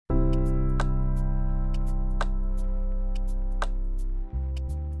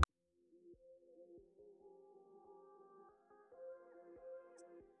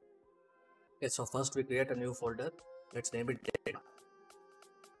Okay, so first we create a new folder. Let's name it data.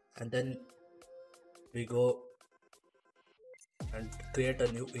 And then we go and create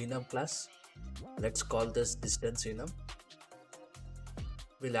a new enum class. Let's call this distance enum.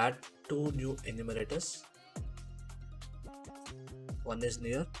 We'll add two new enumerators. One is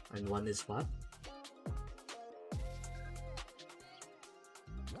near and one is far.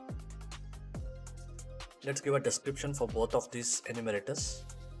 Let's give a description for both of these enumerators,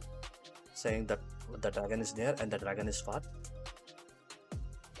 saying that the dragon is near and the dragon is far.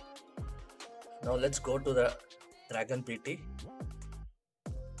 Now let's go to the dragon PT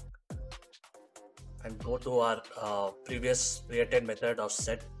and go to our previous created method of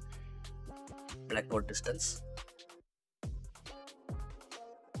set blackboard distance.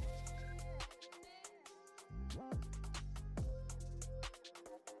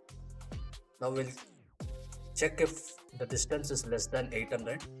 Now we'll check if the distance is less than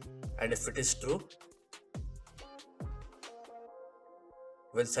 800, and if it is true,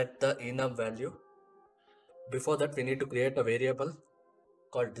 we'll set the enum value. Before that, we need to create a variable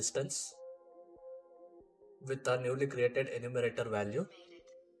called distance with our newly created enumerator value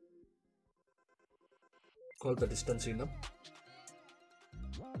called the distance enum.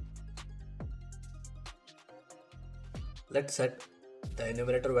 Let's set the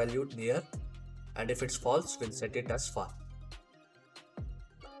enumerator value near, and if it's false, we'll set it as far.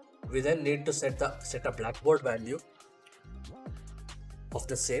 We then need to set a blackboard value of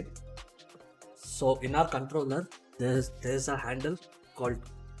the same. So in our controller, there's a handle called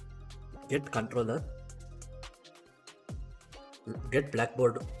get controller, get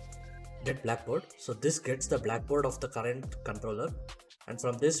blackboard. So this gets the blackboard of the current controller, and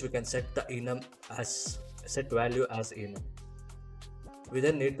from this we can set the enum as set value as enum. We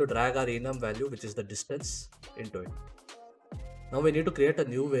then need to drag our enum value, which is the distance, into it. Now we need to create a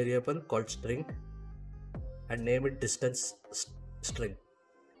new variable called string and name it distance string.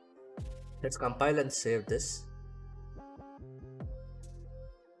 Let's compile and save this.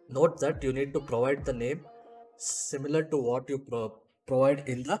 Note that you need to provide the name similar to what you provide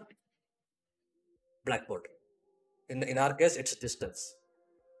in the blackboard. In our case, it's distance.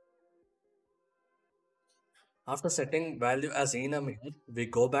 After setting value as enum here, we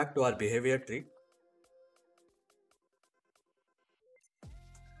go back to our behavior tree.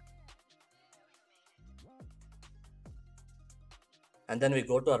 And then we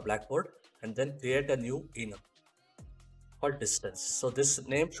go to our blackboard and then create a new enum called distance. So this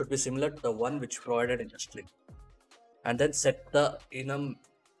name should be similar to the one which provided in the string. And then set the enum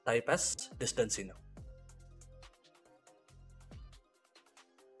type as distance enum.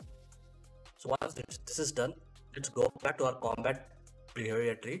 So once this is done, let's go back to our combat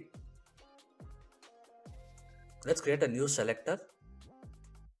behavior tree. Let's create a new selector.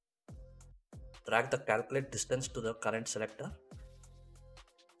 Drag the calculate distance to the current selector.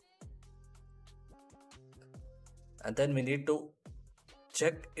 And then we need to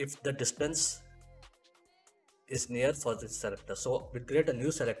check if the distance is near for this selector. So we'll create a new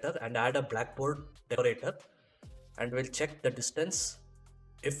selector and add a blackboard decorator, and we'll check the distance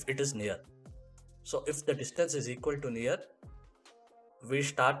if it is near. So if the distance is equal to near, we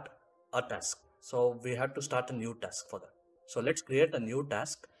start a task. So we have to start a new task for that. So let's create a new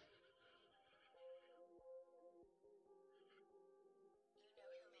task.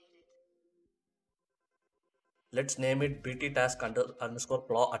 Let's name it BT task underscore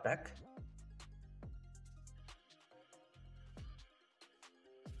claw attack.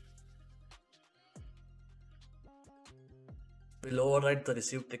 We'll override the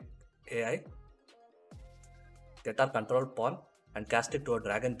receive tick AI, get our control pawn and cast it to a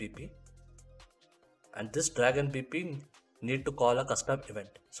dragon BP. And this dragon BP need to call a custom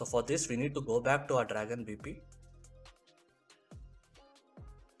event. So for this, we need to go back to our dragon BP,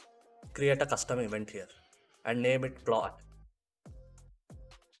 create a custom event here and name it plot.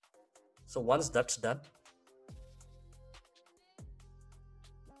 So once that's done,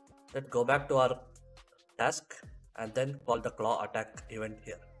 let's go back to our task and then call the claw attack event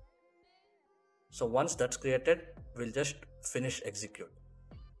here. So once that's created, we'll just finish execute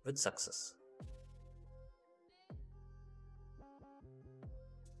with success.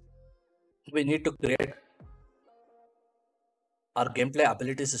 We need to create our gameplay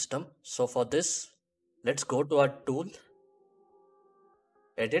ability system. So for this, let's go to our tool,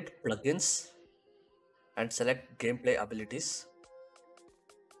 edit plugins and select gameplay abilities.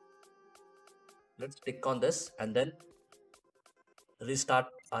 Let's click on this and then restart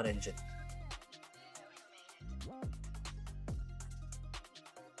our engine.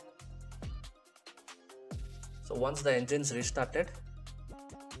 So once the engine's restarted,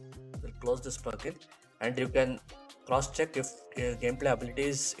 we'll close this plugin, and you can cross check if gameplay ability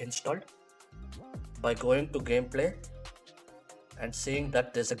is installed by going to gameplay and seeing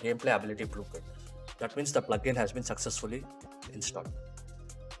that there's a gameplay ability blueprint. That means the plugin has been successfully installed.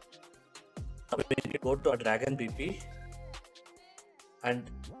 Now we need to go to a dragon BP and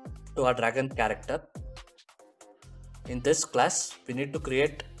to our dragon character. In this class, we need to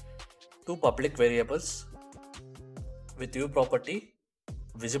create two public variables with view property,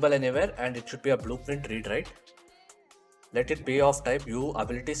 visible anywhere, and it should be a blueprint read write. Let it be of type view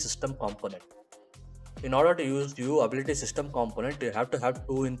ability system component. In order to use view ability system component, you have to have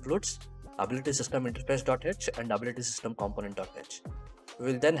two includes, ability system interface.h and ability system component.h.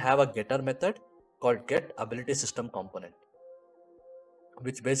 We will then have a getter method called get ability system component,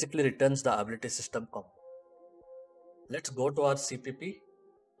 which basically returns the ability system component. Let's go to our CPP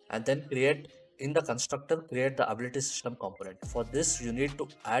and then in the constructor create the ability system component. For this, you need to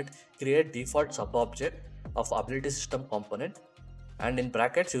create default subobject of ability system component, and in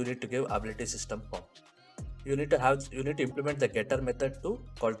brackets you need to give ability system comp. You need to implement the getter method too,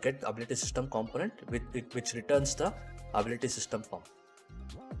 called get ability system component, which returns the ability system comp.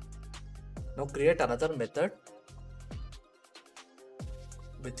 Now create another method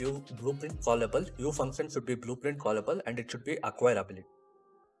with view blueprint callable. View function should be blueprint callable and it should be acquire ability.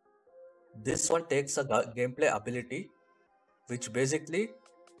 This one takes a gameplay ability, which basically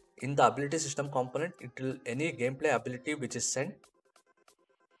in the ability system component, any gameplay ability which is sent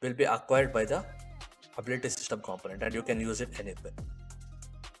will be acquired by the ability system component, and you can use it anywhere.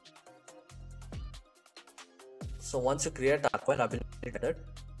 So once you create the acquire ability method,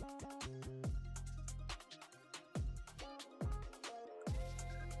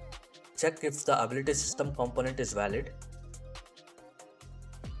 check if the ability system component is valid.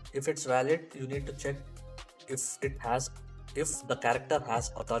 If it's valid, you need to check if the character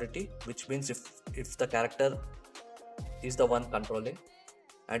has authority, which means if the character is the one controlling,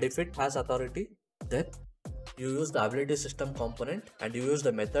 and if it has authority, then you use the ability system component and you use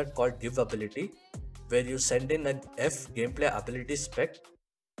the method called give ability, where you send in an f gameplay ability spec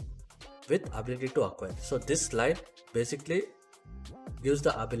with ability to acquire. So this line basically gives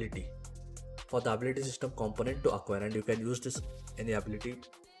the ability for the ability system component to acquire, and you can use this any ability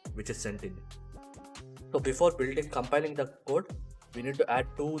which is sent in. So before compiling the code, we need to add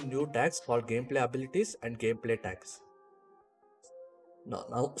two new tags called gameplay abilities and gameplay tags.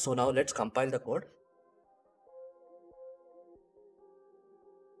 Now let's compile the code.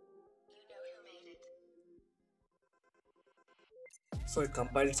 So it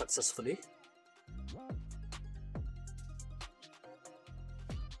compiled successfully.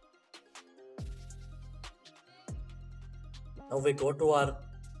 Now we go to our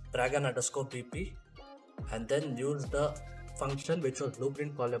dragon underscore BP and then use the function which was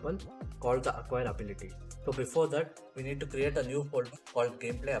blueprint callable called the acquire ability. So before that, we need to create a new folder called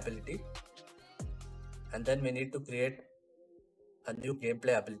gameplay ability, and then we need to create a new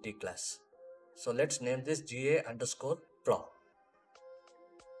gameplay ability class. So let's name this GA underscore claw.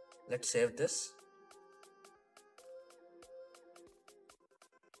 Let's save this.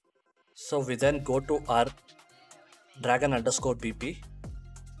 So we then go to our dragon underscore BP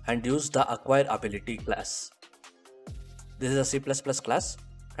and use the acquire ability class. This is a C++ class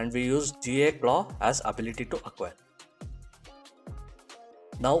and we use GA claw as ability to acquire.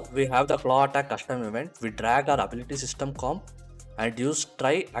 Now we have the claw attack custom event. We drag our ability system comp and use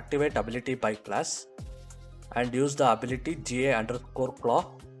try activate ability by class and use the ability GA underscore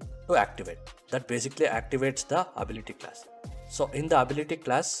claw to activate. That basically activates the ability class. So in the ability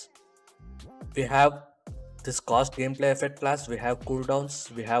class, we have this cost gameplay effect class, we have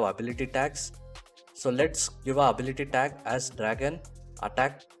cooldowns, we have ability tags. So let's give our ability tag as dragon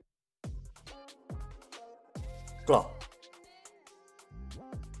attack claw.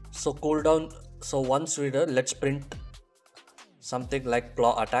 So cooldown, so once we do, let's print something like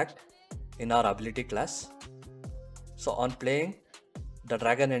claw attack in our ability class. So on playing, the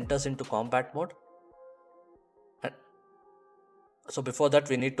dragon enters into combat mode. And so before that,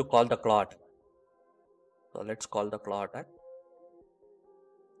 we need to call the claw attack. So let's call the claw attack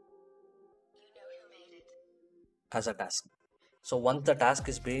as a task. So once the task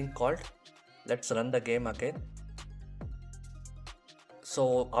is being called, let's run the game again.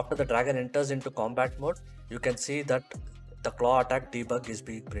 So after the dragon enters into combat mode, you can see that the claw attack debug is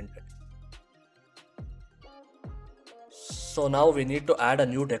being printed. So now we need to add a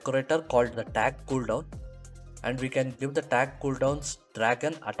new decorator called the tag cooldown, and we can give the tag cooldowns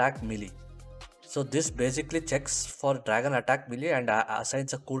dragon attack melee. So this basically checks for dragon attack melee and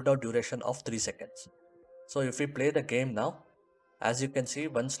assigns a cooldown duration of 3 seconds. So if we play the game now, As you can see,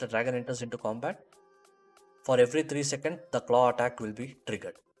 once the dragon enters into combat, for every 3 seconds, the claw attack will be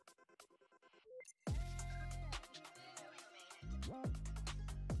triggered.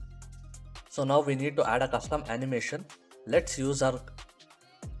 So now we need to add a custom animation. Let's use our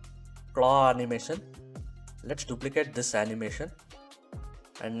claw animation. Let's duplicate this animation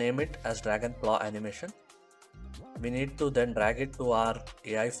and name it as dragon claw animation. We need to then drag it to our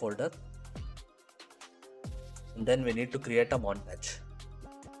AI folder, and then we need to create a montage.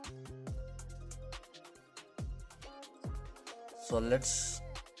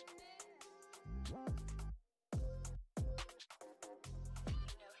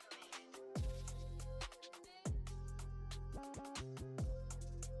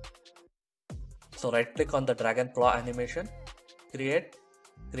 So right click on the dragon claw animation, create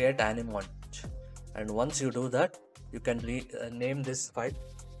anim montage, and once you do that, you can name this file.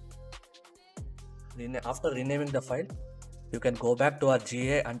 After renaming the file, you can go back to our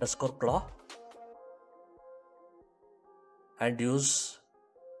ga_claw and use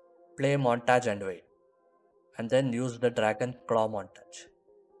play montage and wait, and then use the dragon claw montage.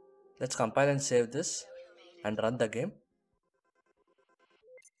 Let's compile and save this and run the game.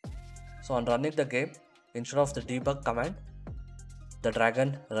 So on running the game, instead of the debug command, the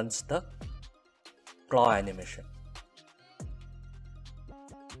dragon runs the claw animation.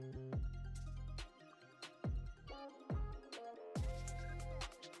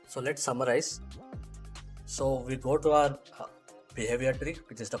 So let's summarize. So we go to our behavior tree,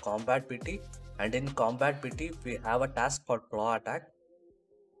 which is the combat PT, and in combat PT we have a task called claw attack.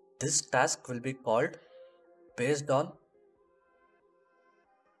 This task will be called based on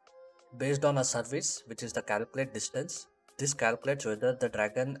a service, which is the calculate distance. This calculates whether the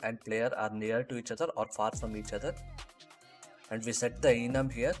dragon and player are near to each other or far from each other, and we set the enum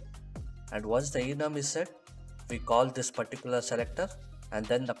here, and once the enum is set, we call this particular selector, and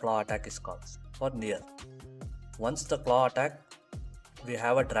then the claw attack is called for near. Once the claw attack, we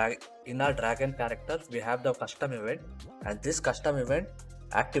have in our dragon character we have the custom event, and this custom event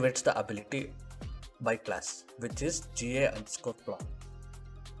activates the ability by class, which is ga_claw.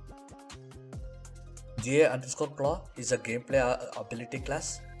 ga_claw is a gameplay ability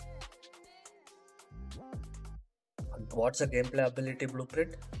class. What's a gameplay ability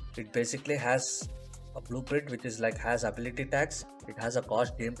blueprint? It basically has a blueprint which is has ability tags. It has a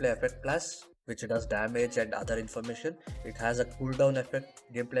cost gameplay effect class which does damage and other information. It has a cooldown effect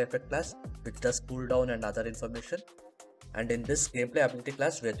gameplay effect class which does cooldown and other information. And in this gameplay ability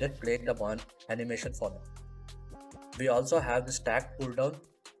class, we are just playing the animation for now. We also have this tag cooldown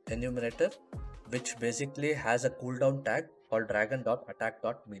enumerator, which basically has a cooldown tag called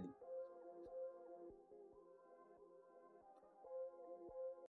dragon.attack.melee.